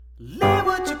Live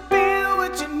what you feel,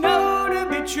 what you know to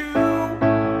be true.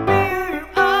 Be who you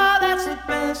are, that's the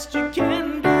best you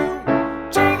can do.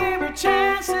 Take every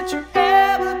chance that you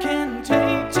ever can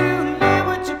take to live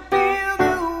what you feel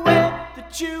the way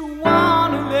that you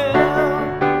wanna live.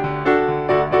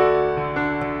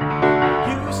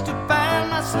 Used to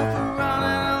find myself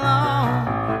running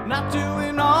along, not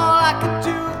doing all I could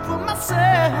do for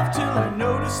myself, till I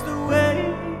noticed the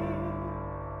way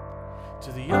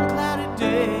to the unclouded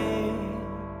day.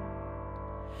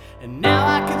 And now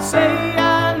I can say